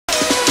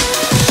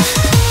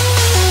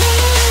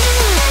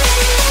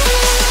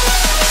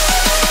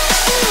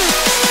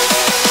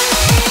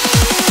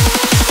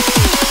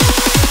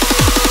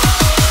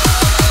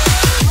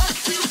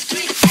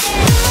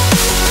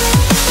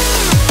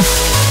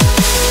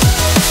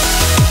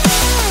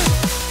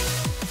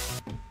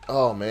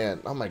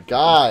Oh my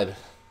god.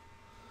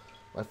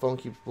 My phone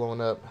keeps blowing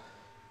up.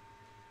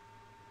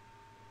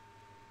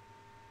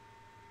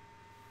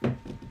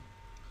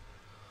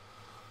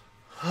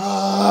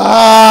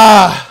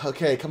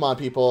 Okay, come on,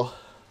 people.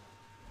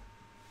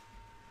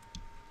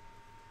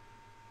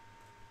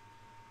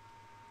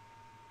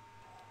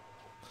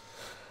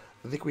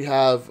 I think we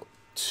have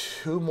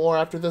 2 more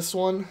after this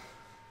one.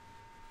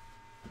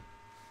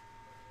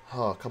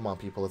 Oh, come on,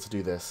 people. Let's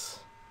do this.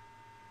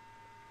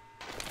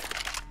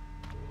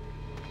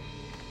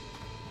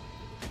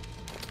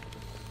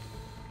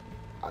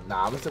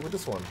 Nah, I'm gonna stick with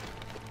this one.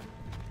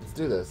 Let's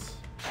do this.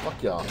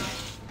 Fuck y'all.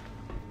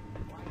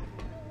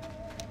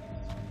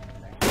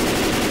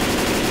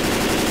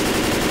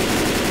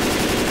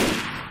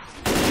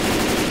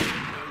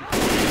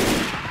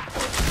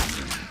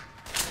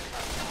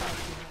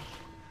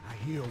 I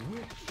hear a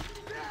witch.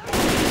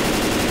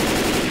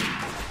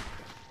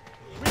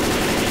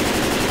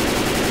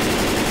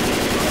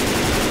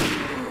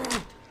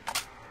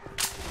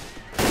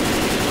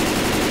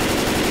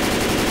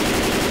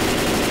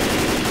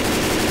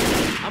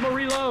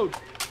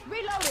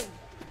 Reloading.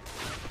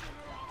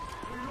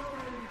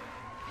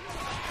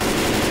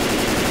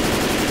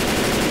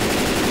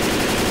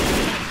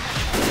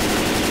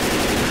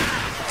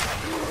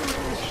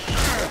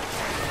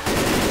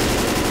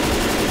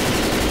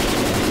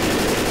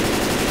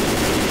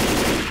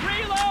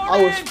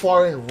 I was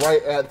firing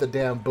right at the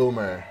damn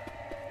boomer.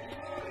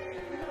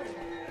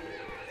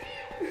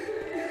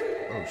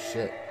 Oh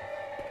shit.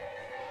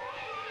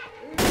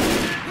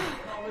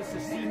 Oh, this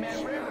is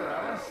Cement River,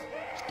 Alice.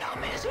 Don't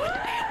mess with the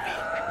man.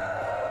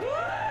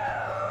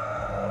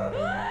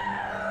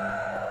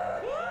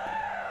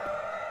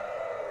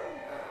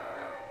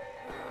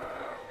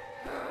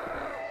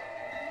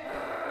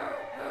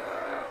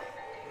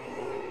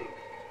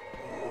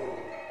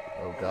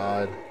 Oh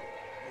god.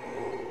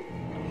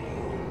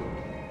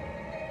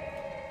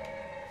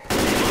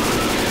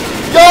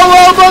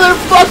 YOLO,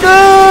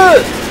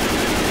 motherfucker!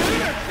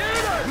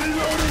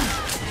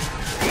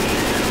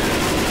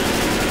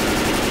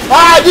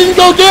 Ah, didn't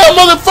go down,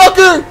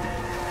 motherfucker!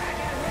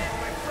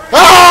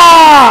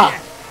 Ah!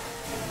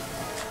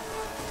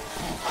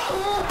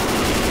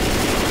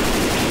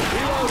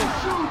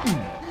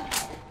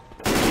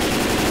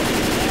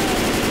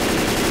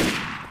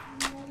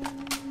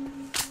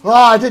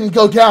 Ah, I didn't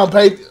go down,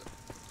 babe.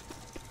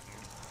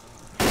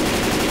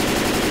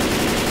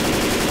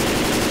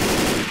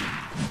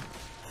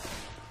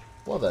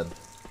 Well then.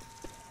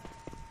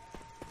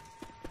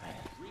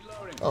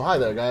 Oh, hi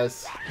there,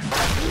 guys.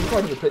 I'm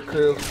part of the pit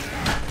crew.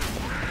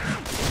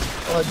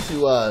 I'd like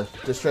to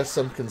distress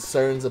some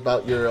concerns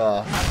about your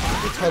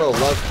tunnel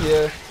of love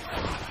here.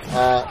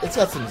 It's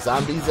got some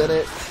zombies in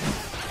it.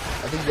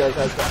 I think you guys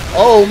got...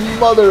 Oh,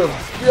 mother of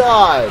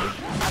God!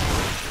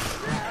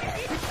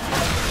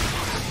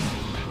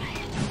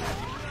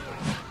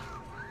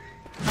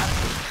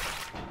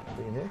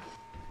 Anything in here?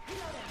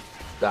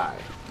 Die.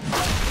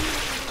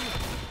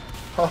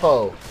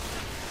 Oh.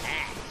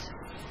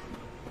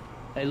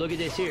 Hey, look at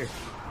this here.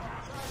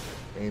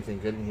 Anything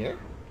good in here?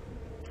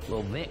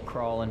 Little vent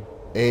crawling.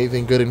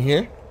 Anything good in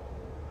here?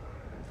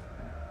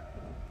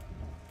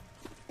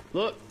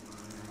 Look.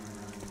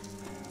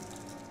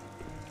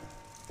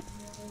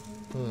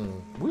 Were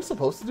we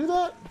supposed to do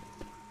that?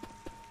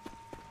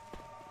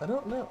 I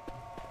don't know.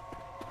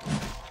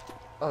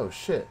 Oh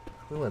shit.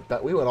 We went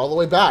back. We went all the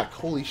way back.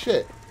 Holy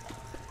shit.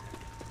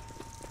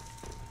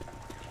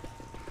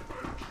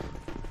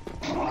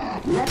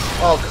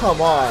 Oh, come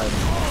on.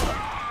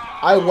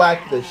 I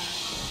whacked the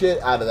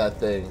shit out of that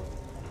thing.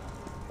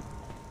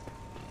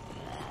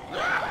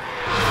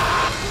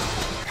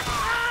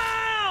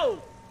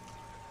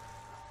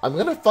 I'm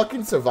gonna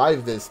fucking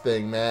survive this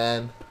thing,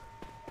 man.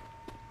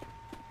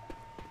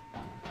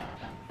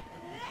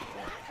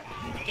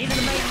 Into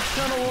the main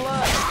tunnel of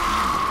love.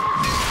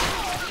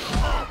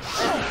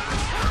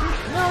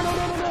 No, no,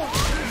 no, no, no.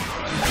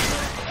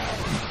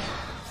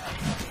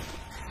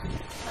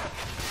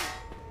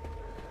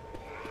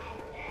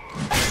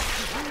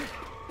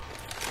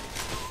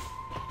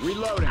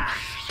 Reloading.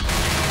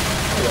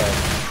 Hello.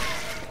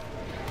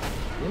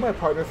 You're my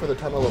partner for the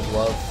Tunnel of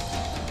Love.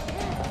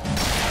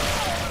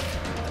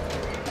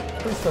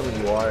 Please tell me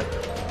you are.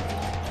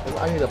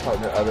 I need a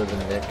partner other than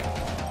Nick.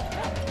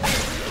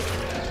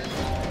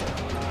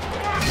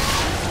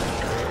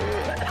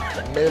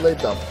 Melee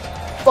the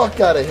fuck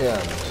out of him.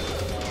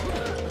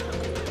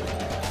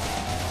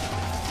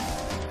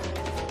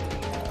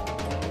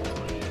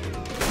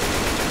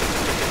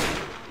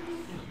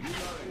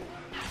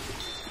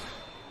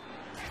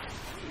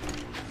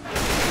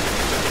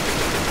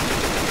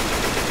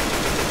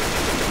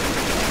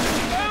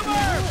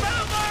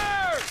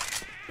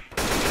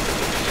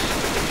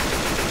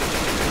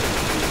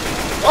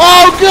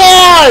 Oh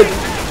God!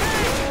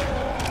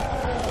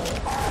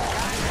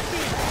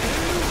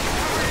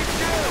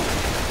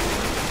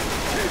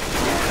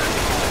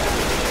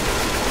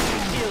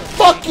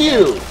 Fuck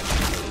you!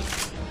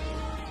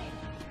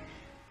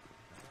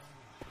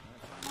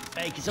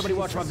 Hey, can somebody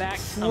watch my back?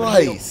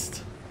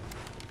 Christ.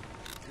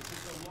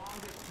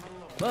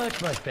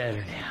 Much, much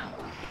better now.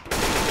 Get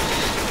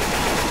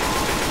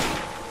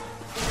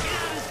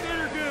out of the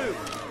spitter goo!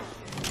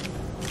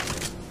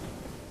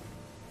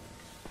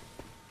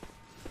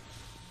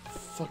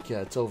 Fuck yeah,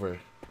 it's over.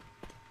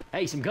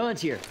 Hey, some guns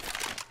here.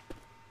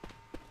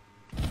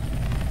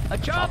 A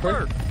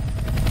chopper!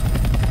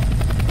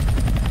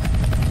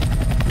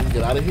 We can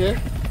get out of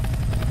here?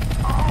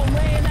 Oh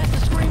man, that's the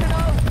screaming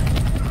oak!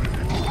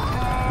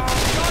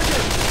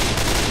 Sergeant!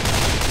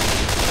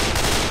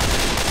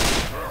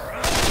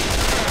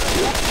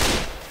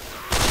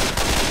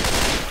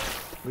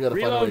 We gotta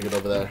find a way to get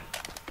over there.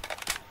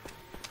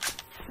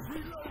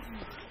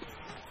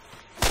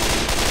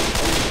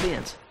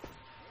 Fence.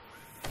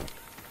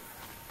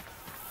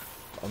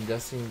 I'm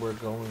guessing we're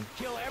going.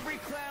 Kill every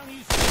clown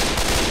you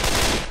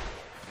see.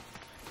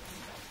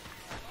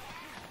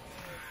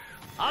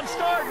 I'm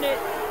starting it.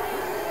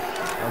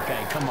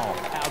 Okay, come on.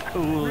 How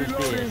cool is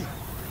this?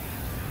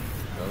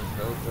 Go,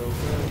 go, go, go.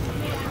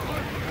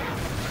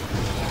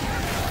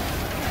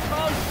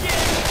 Oh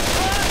shit!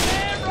 Run,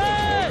 man,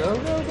 run! Go,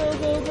 go, go,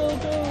 go, go,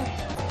 go.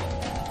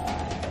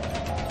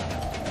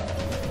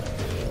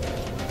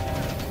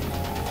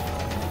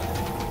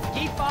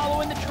 Keep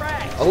following the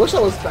tracks. I wish I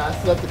was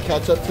fast enough to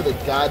catch up to the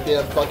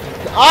goddamn fucking.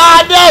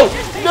 Ah, no!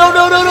 No,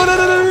 no, no, no, no,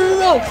 no, no, no,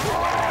 no!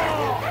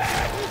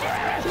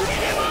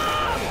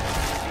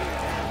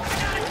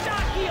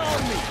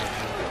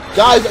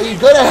 Guys, are you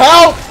gonna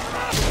help?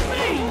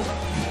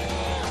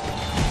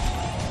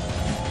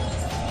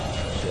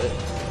 Shit.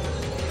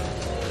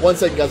 1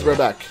 second, guys, we're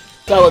back.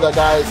 Sorry about that,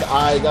 guys.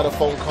 I got a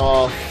phone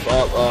call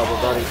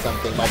regarding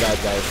something. My bad,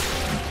 guys.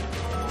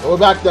 But we're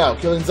back now,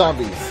 killing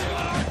zombies.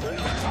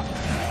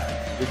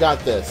 We got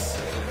this.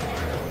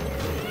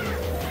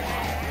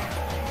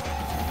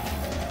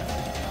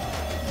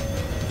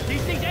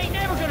 These things ain't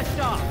never gonna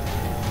stop.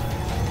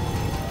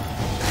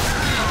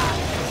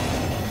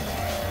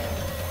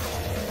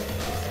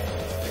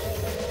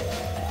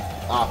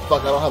 Ah,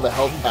 fuck, I don't have a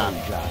health pack.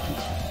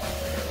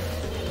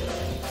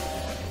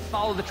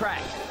 Follow the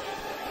tracks.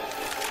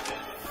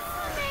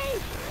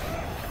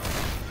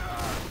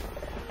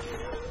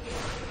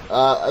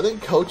 I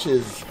think Coach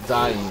is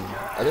dying.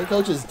 I think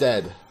Coach is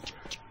dead.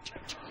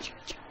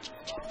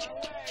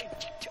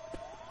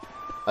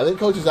 I think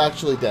Coach is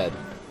actually dead.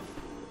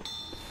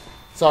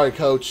 Sorry,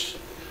 Coach.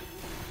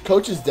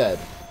 Coach is dead.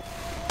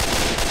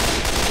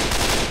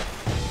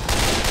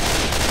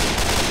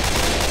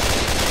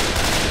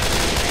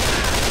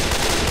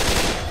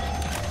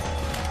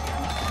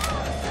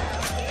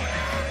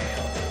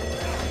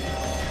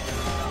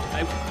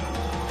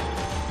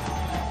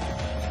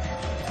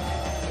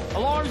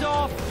 Alarms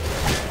off.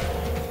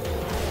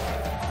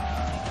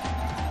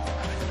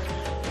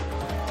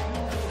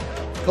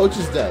 Coach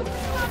is dead.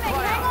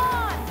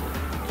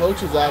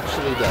 Coach is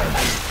actually dead.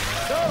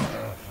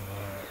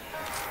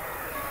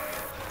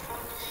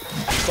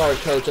 Sorry,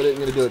 Coach. I didn't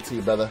mean to do it to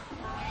you, brother.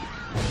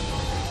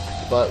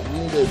 But we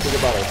need to think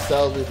about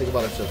ourselves. We need to think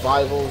about our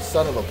survival.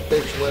 Son of a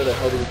bitch, where the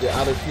hell do we get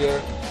out of here?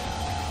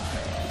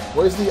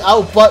 Where's the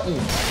out button?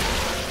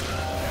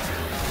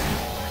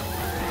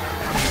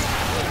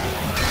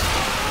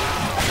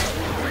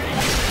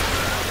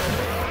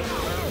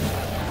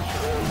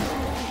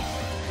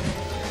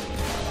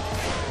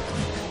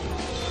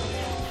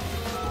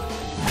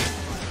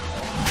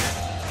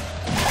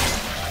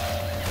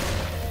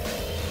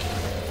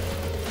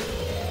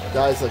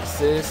 Guys, like,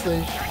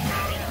 seriously?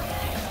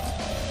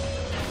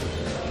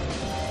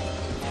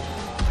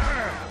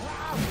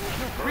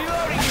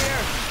 Reloading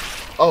here.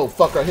 Oh,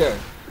 fuck, right here.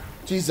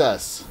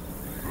 Jesus.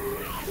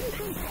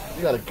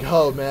 We gotta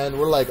go, man.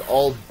 We're, like,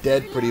 all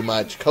dead, pretty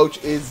much. Coach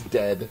is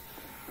dead.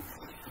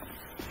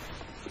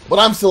 But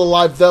I'm still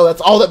alive, though.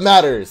 That's all that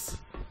matters.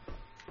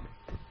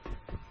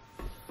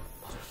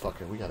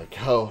 Motherfucker, we gotta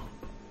go.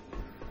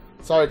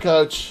 Sorry,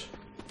 Coach.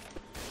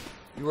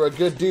 You were a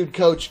good dude,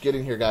 Coach. Get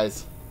in here,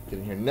 guys. Get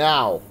in here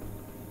now.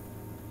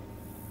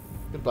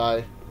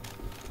 Goodbye.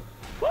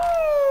 Woo!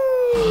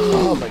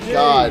 Oh my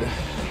god.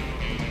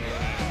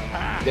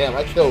 Damn,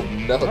 I killed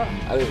no.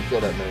 I didn't even kill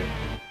that many.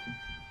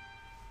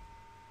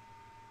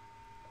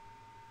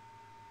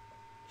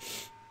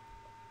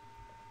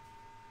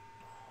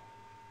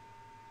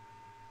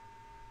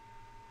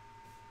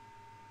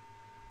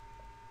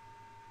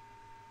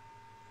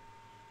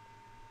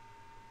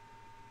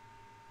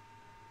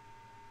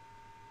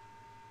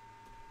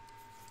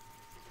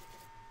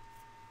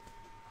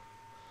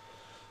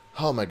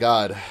 Oh my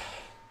god.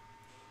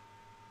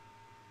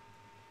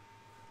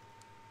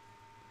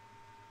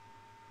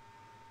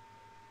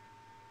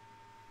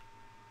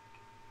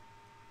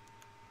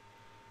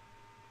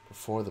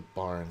 Before the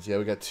barns. Yeah,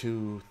 we got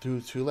two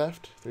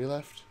left? 3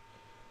 left?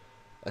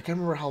 I can't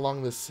remember how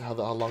long this how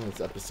long this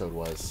episode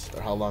was.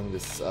 Or how long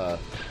this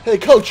Hey,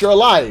 Coach, you're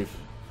alive!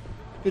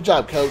 Good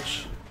job,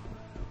 Coach.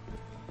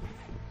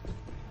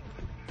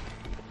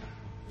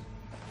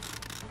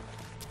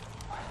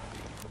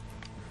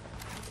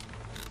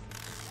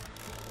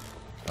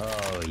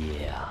 Oh,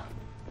 yeah.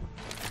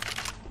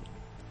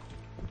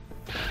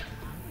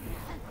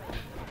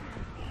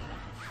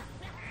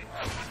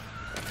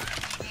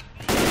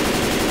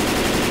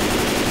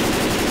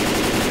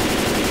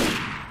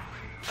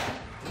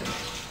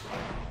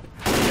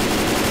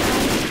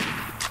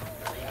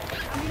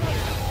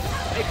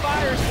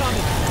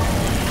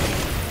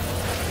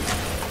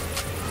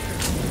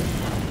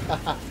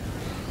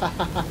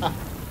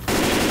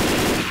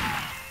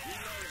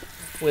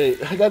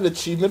 Wait, I got an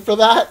achievement for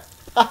that?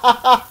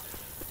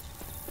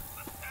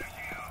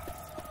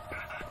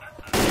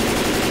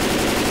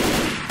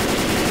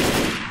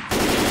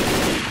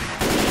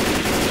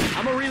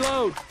 I'm a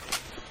reload.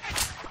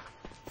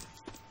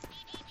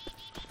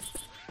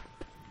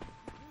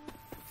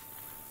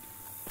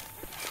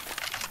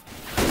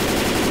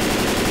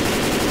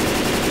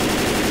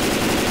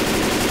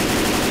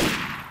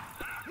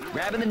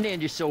 Grabbing the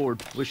ninja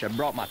sword. Wish I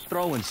brought my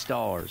throwing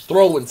stars.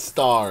 Throwing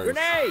stars.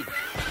 Grenade!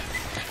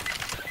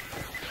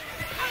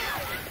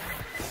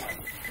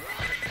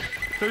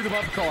 Through the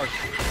bumper cars.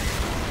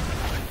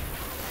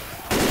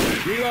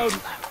 Reload.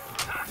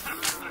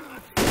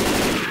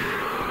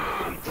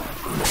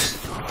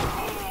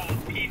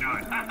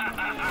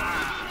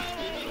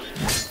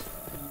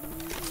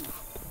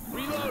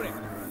 Reloading.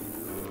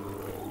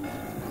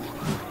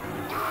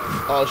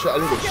 Oh shit, I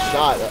need a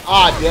shot.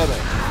 Ah, damn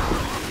it.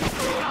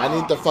 I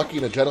need the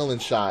fucking adrenaline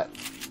shot.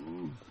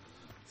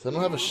 So I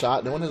don't have a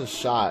shot. No one has a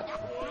shot.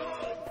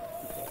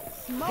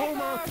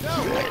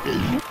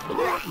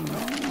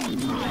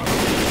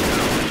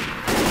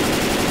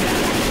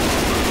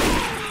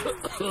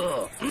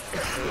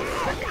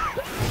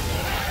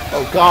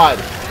 Oh god.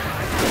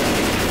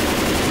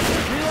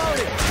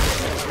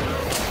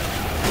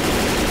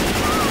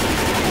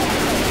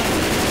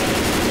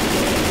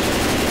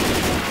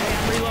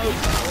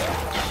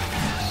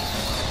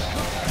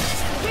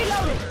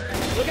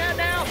 Look out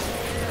now!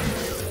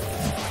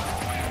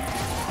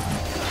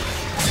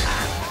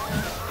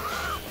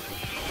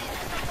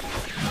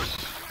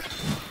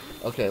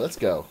 Okay, let's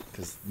go.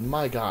 Because,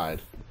 my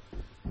god.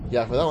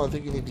 Yeah, for that one, I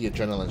think you need the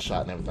adrenaline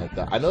shot and everything like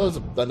that. I know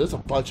there's a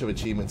bunch of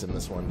achievements in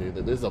this one, dude.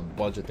 There's a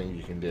bunch of things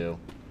you can do.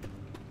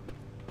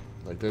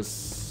 Like,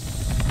 there's...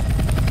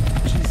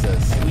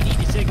 Jesus. We need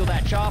to signal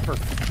that chopper.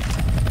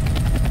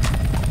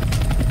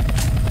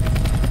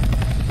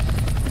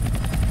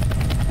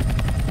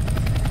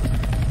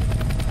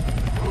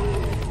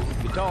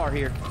 Guitar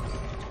here.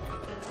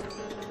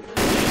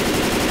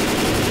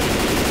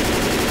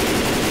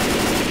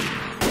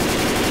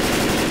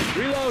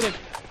 Reloading.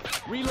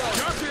 Reload.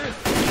 Got it.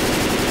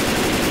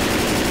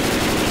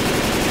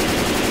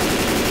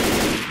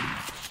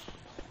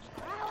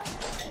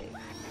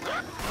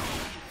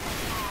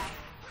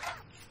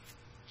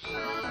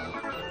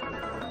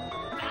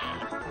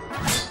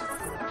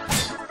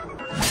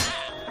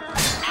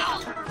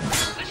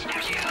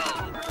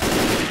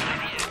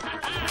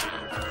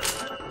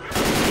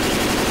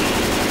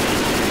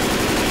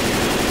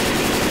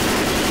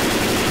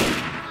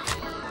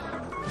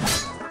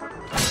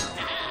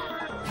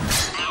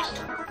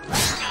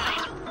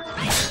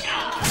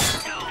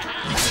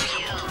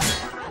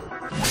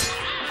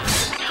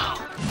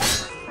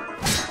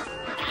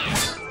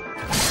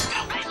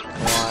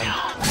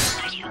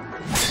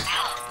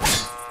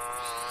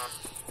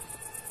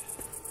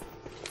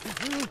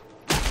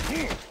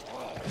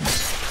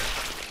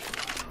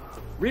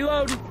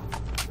 Reload. I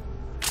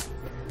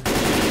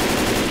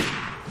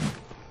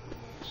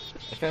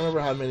can't remember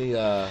how many,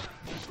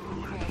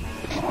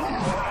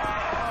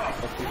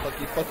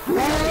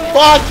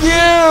 Fuck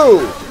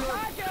you!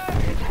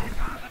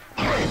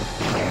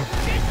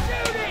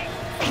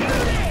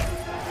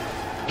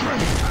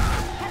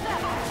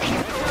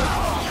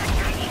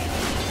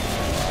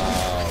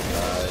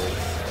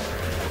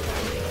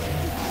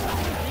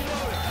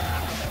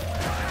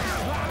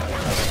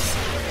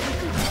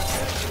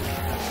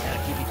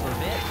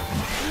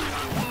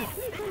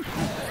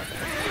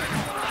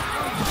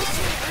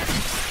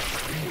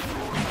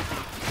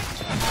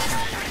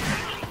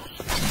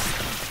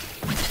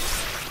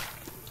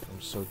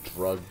 So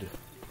drugged.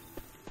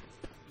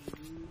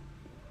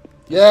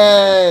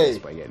 Yay!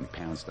 By getting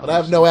pounced on. But I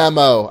have no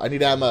ammo. I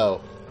need ammo.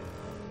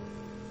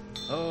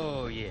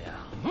 Oh yeah.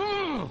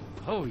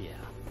 Oh yeah.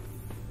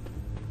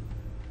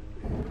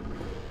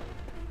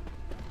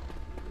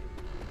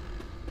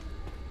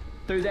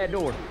 Through that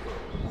door.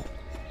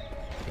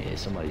 Yeah,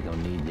 somebody's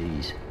gonna need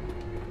these.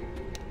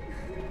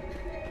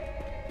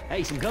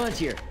 Hey, some guns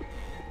here.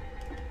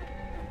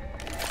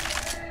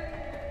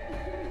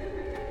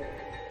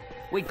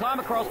 We climb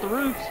across the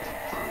roofs.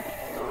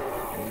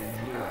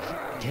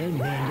 Tell you,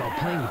 man, y'all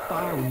playing with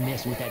fire when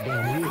messing with that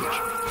damn witch.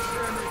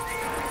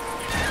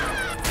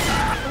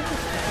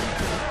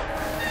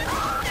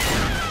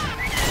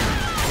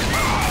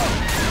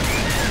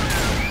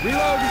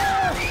 Reload!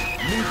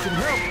 Need some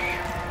help.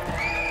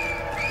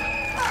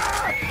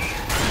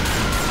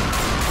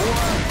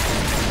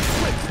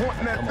 Quit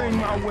pointing that thing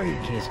my way.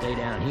 Can't stay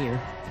down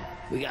here.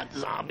 We got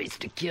zombies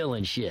to kill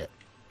and shit.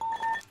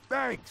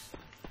 Thanks.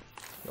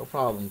 No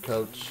problem,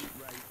 coach.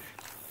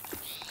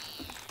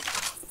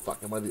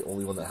 Fuck, am I the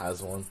only one that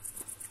has one?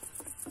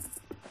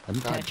 Let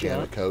me God catch you damn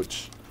up. it,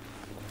 coach.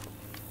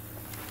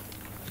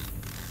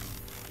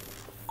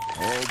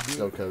 Let's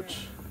go,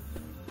 coach.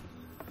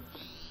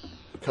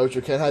 Coach,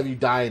 we can't have you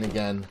dying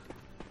again.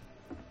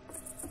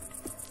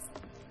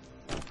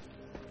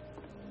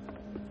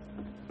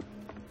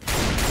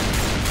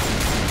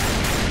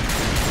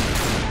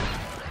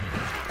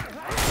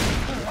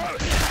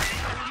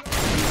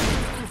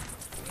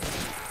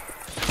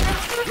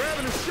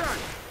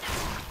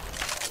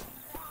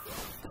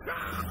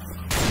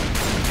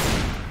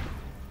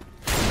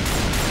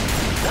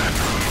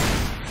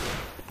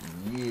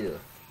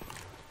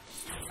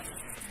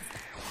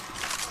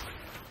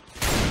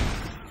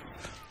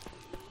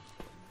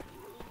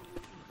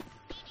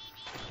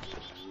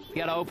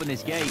 gotta open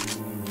this gate.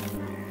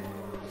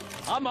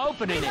 I'm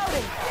opening it.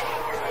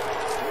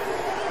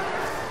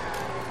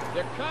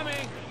 They're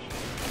coming.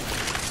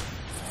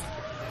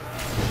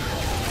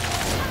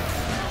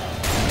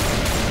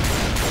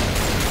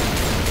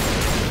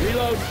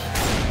 Reload.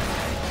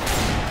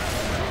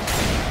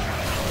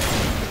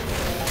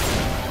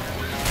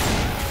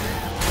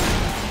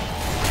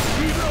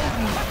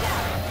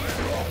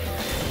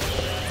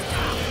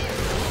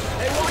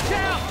 Hey, watch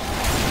out!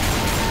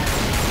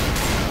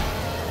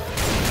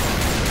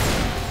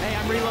 Hey,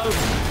 I'm reloading.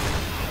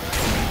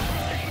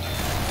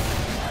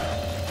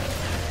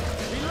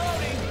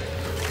 Reloading.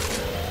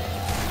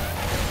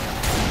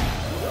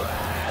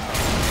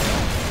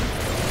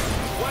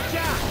 Watch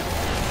out!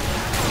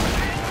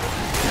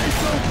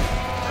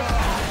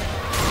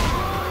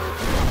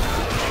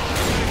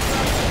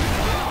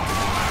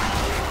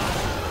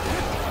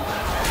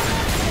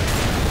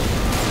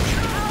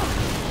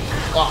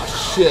 Oh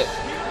shit.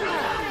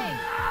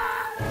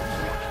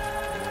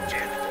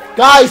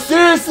 Guys,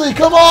 seriously,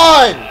 come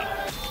on!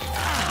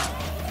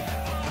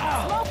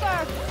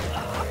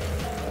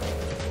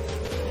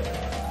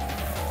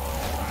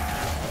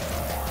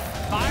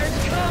 Fire's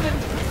coming.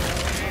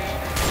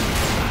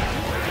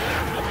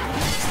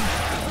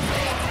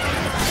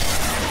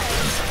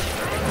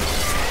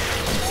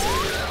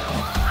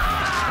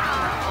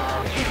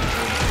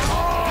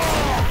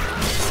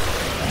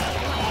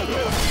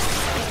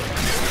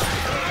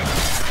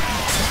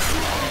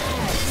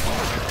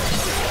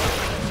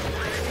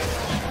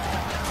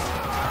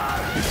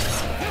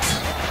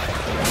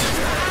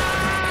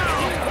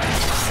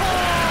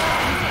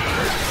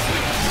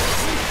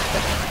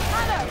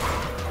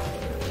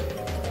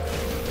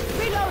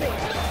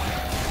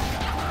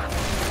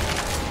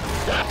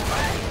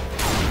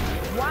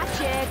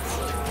 Watch it.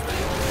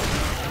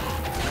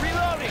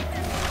 Reloading.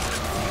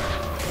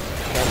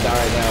 Can't die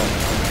right now.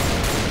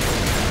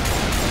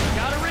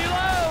 Gotta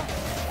reload.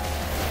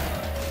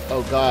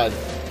 Oh god.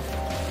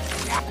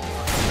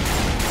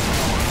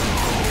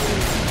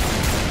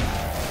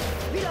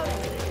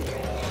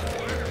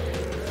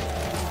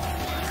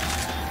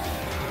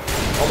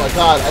 Oh my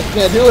god, I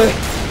can't do it!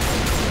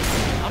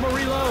 I'm gonna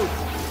reload.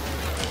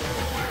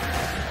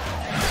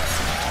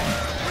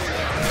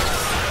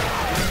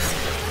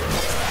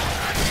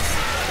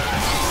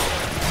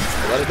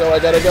 I gotta go, I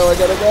gotta go, I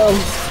gotta go!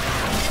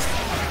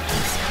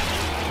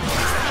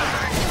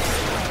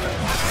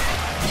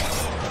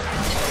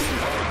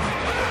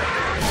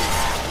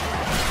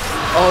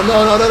 Oh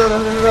no, no, no, no, no,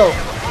 no, no, no!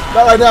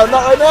 Not right now,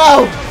 not right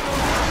now!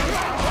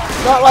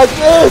 Not like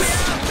this!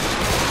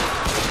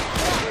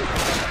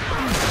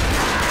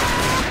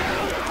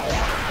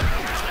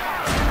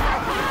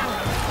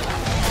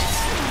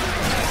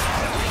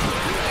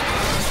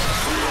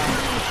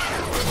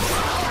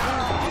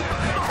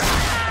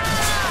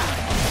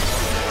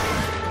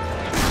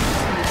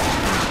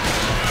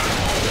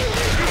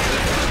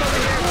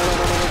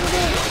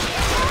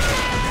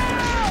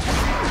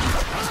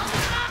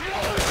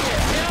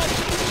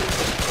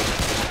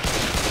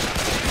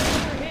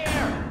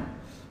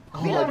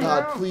 Oh my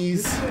god,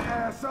 please. Get your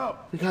ass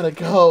up. We gotta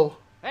go.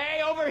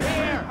 Hey, over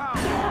here!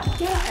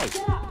 Hey,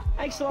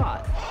 thanks a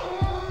lot.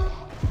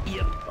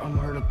 Yep, I'm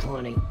hurt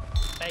plenty.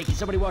 Hey, can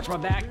somebody watch my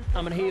back?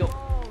 I'm gonna heal.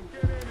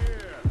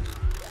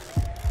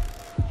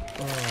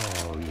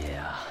 Oh,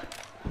 yeah.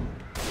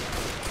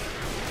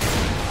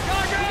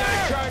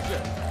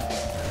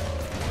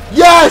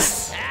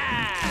 Yes!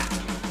 Ah!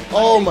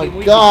 Oh my We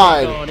can god.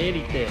 take on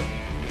anything.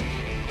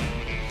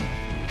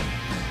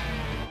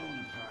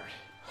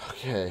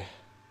 Okay.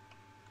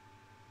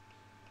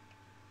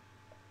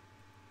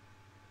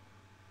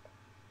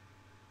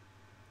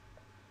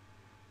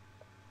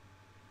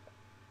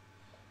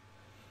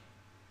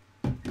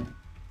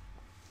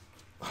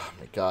 Oh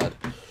my god.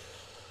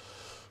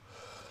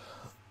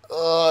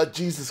 Oh,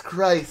 Jesus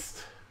Christ.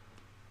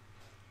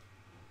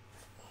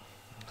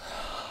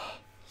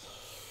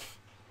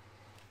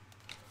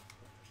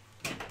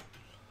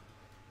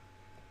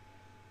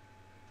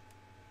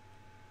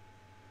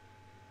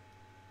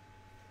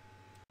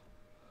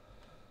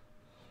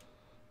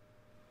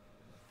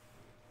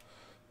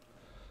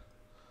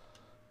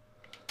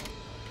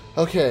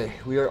 Okay,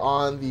 we are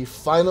on the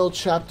final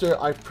chapter,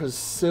 I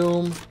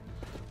presume.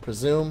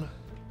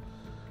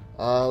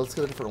 Let's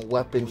get a different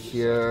weapon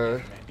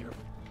here.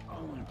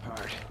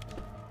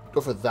 Go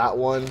for that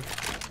one.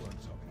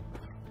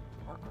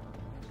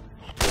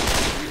 Get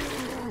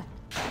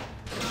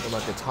my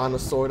katana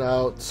sword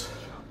out.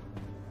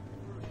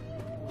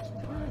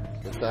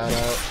 Get that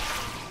out.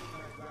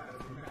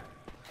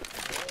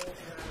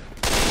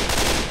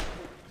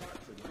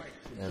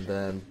 And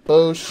then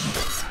boosh.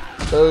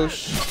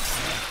 Boosh.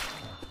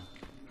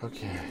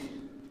 Okay.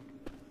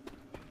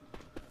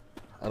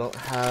 I don't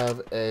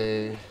have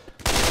a...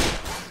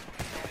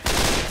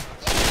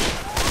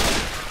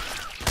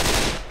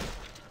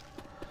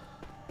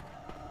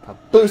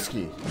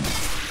 Habooski.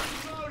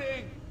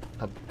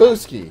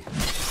 Habooski.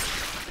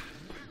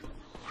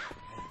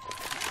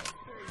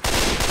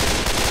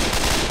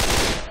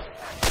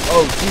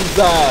 Oh,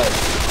 Jesus.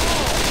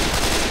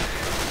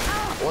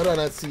 Why do I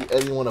not see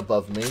anyone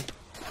above me?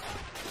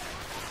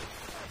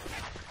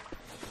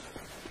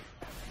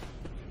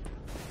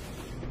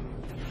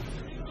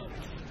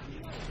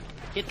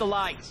 Hit the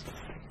lights.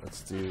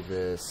 Let's do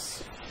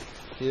this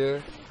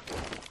here,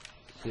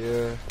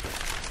 here.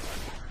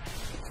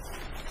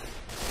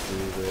 Let's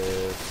do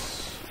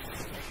this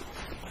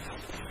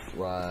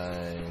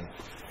right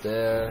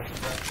there.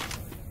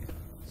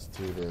 Let's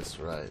do this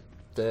right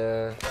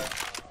there.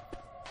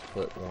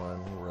 Put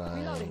one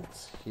right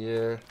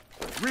here.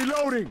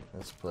 Reloading.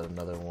 Let's put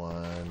another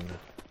one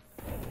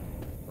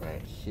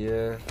right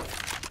here.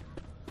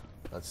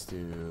 Let's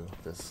do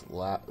this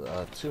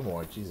two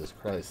more. Jesus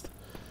Christ.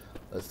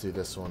 Let's do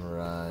this one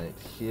right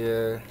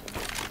here.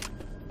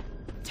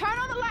 Turn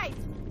on the lights.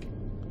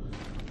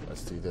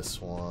 Let's do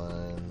this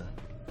one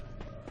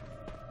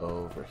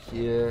over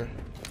here.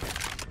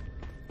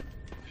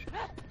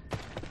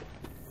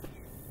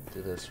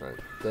 Do this right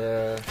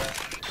there.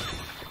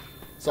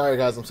 Sorry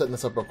guys, I'm setting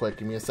this up real quick.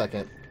 Give me a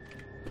second.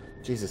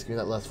 Jesus, give me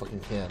that last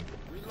fucking can.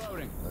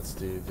 Reloading. Let's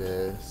do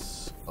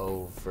this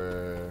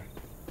over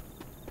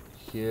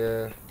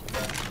here.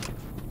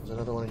 Was there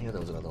another one in here? There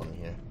was another one in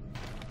here.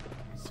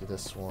 Let's do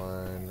this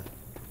one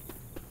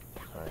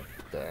right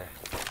there.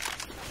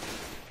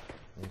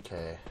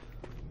 Okay.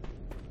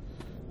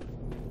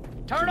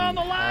 Turn on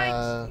the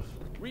lights.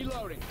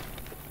 Reloading.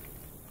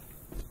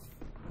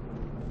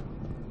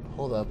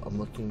 Hold up, I'm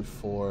looking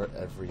for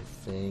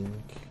everything.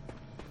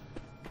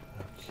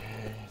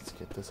 Okay, let's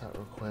get this out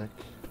real quick.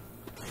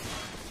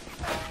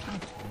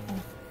 Okay,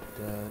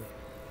 dead.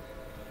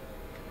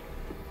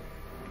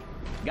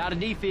 Got a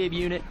defib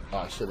unit.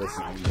 Oh shit, this is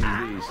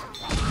UVs.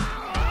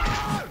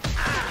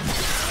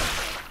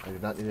 I do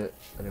not need it.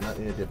 I do not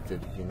need a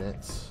defib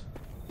unit.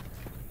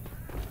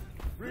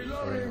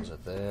 Okay, those are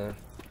there.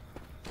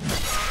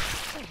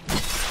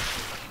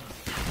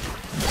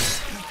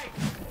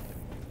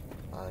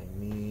 I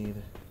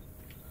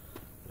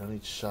don't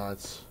need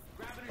shots.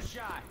 Grabbing a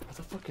shot. What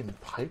the fucking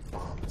pipe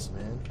bombs,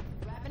 man?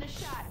 Grabbing a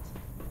shot.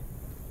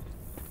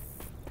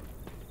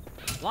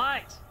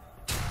 Lights.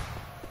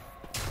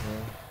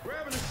 Yeah.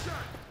 Grabbing a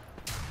shot.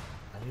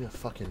 I need a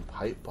fucking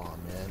pipe bomb,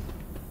 man.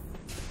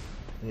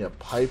 I need a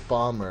pipe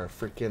bomb or a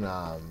freaking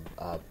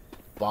a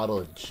bottle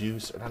of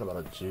juice, or not a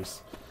bottle of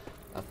juice.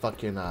 A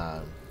fucking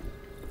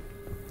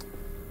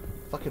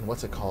fucking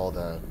what's it called?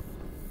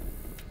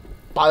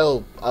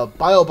 Bio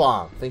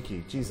bomb. Thank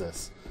you,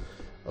 Jesus.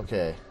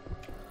 Okay.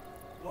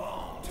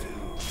 1, 2, 3,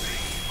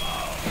 4.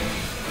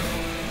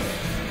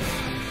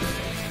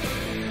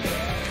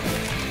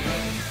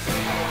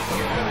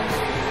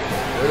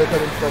 Where are they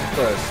coming from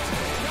first?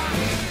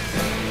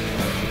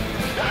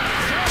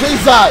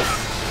 Jesus!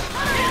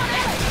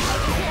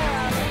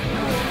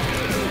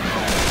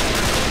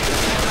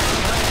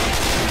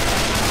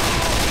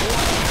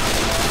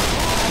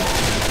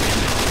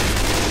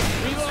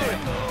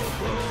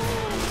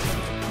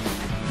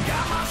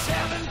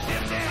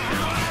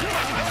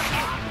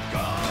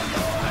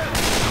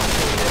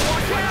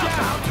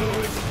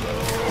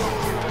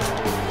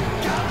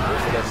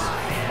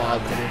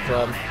 Coming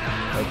from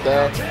right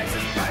there.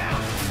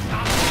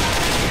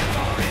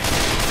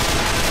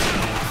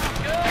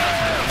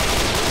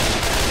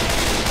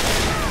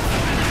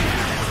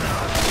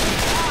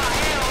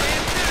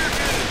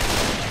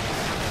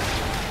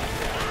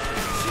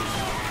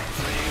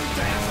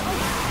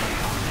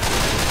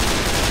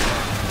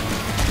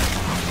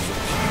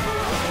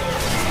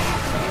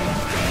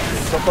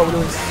 So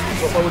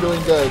far we're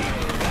doing good.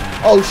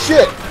 Oh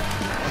shit!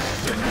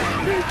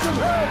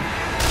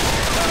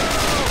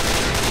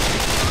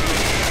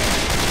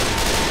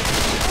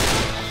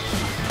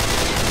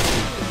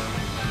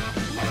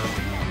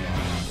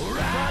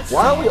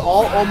 Why are we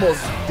all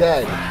almost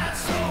dead?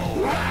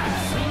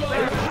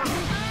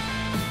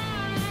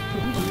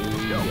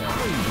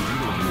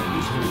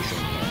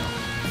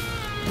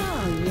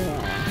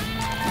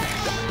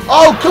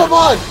 Oh, come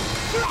on!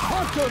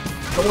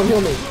 Someone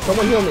heal me.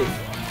 Someone heal me.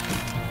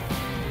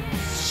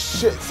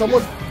 Shit,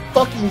 someone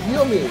fucking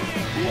heal me.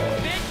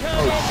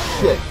 Oh,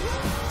 shit.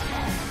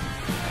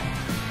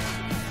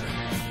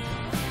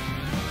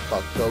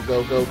 Fuck, go,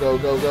 go, go, go,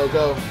 go, go,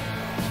 go.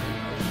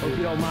 Hope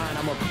you don't mind,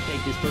 I'm gonna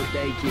take this first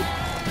aid kit.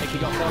 Hey,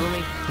 can y'all cover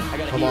me? I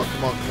gotta Come heal. on,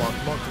 come on, come on,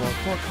 come on, come on,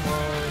 come on, come on.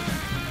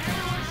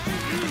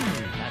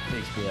 That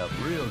fixed me up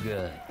real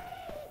good.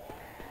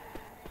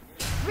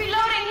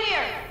 Reloading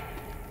here.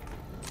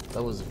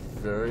 That was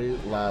very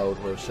loud,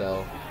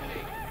 Rochelle.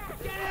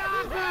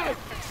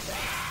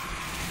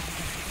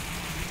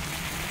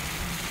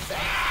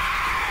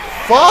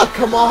 Fuck,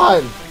 come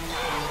on!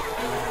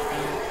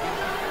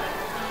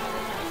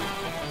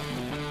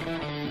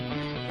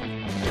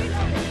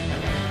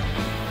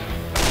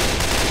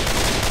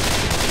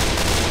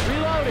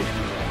 Reloading!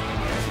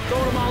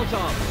 Throw the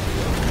Molotov.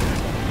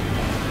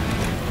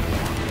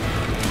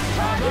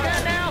 Look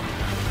out now!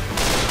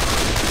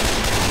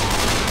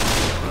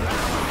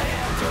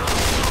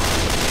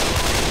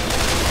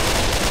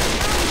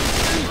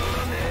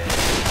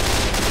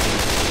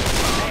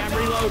 Hey, I'm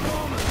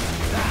reloading.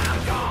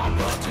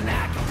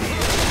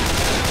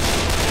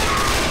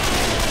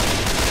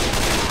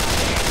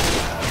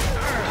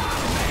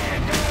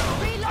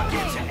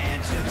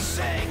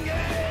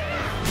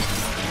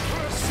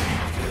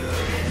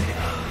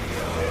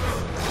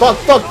 Fuck,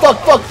 fuck, fuck,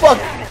 fuck, fuck!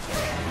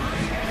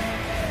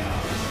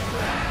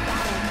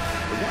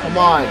 Come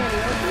on.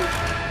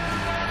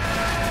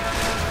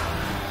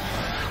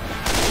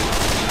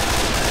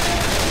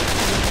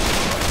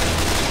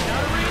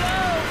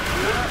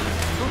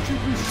 Don't you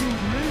be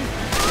shooting me.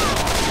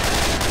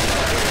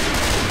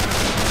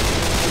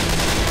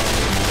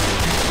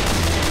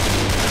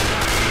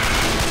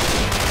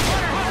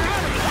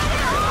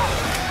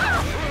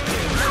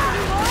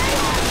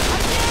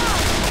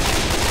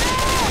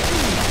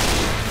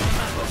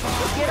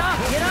 Get up!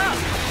 Get up!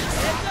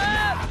 Get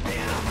up!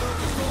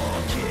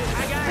 I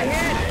got a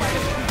hit!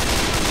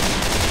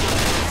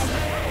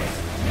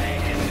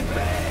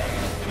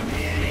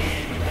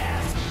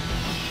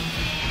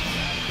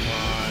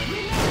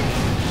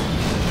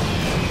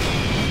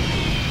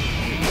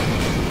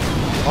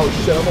 Oh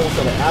shit, I'm almost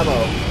out of ammo.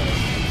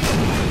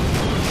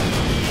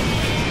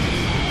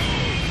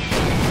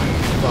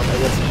 Fuck, I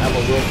get some ammo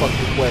real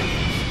fucking quick.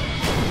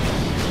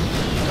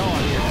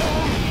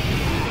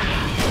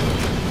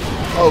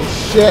 Oh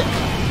shit!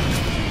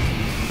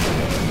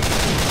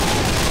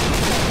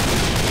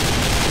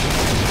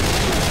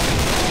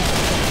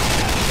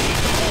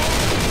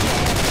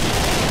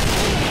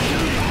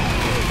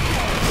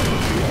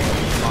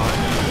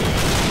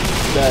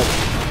 Dead.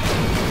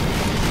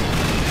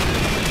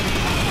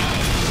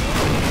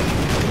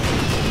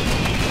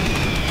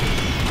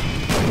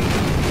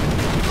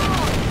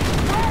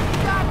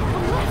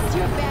 Bless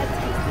your bad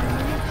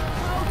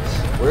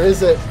taste. Where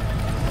is it?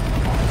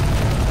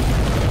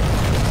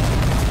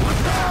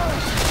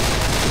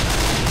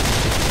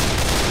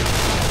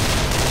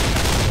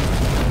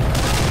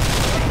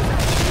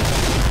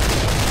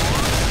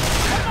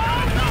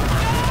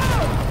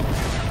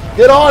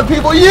 Get on,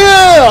 people!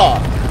 Yeah!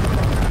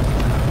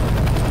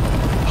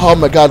 Oh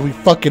my god, we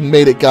fucking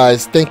made it,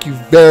 guys. Thank you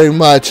very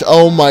much.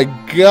 Oh my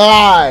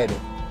god!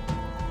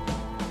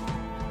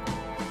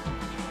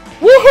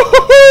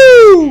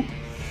 Woohoo!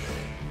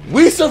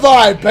 We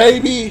survived,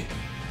 baby!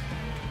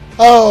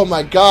 Oh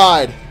my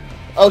god.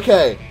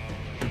 Okay.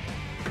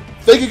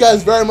 Thank you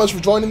guys very much for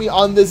joining me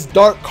on this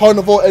Dark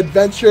Carnival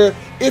adventure.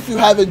 If you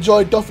have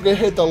enjoyed, don't forget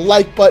to hit the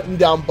like button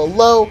down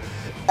below.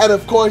 And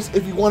of course,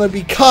 if you want to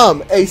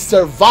become a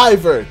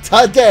survivor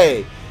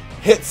today,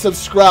 hit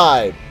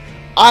subscribe.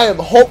 I am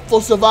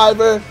Hopeful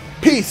Survivor.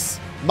 Peace,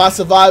 my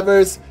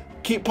survivors.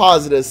 Keep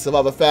positive,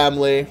 Survivor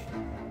family.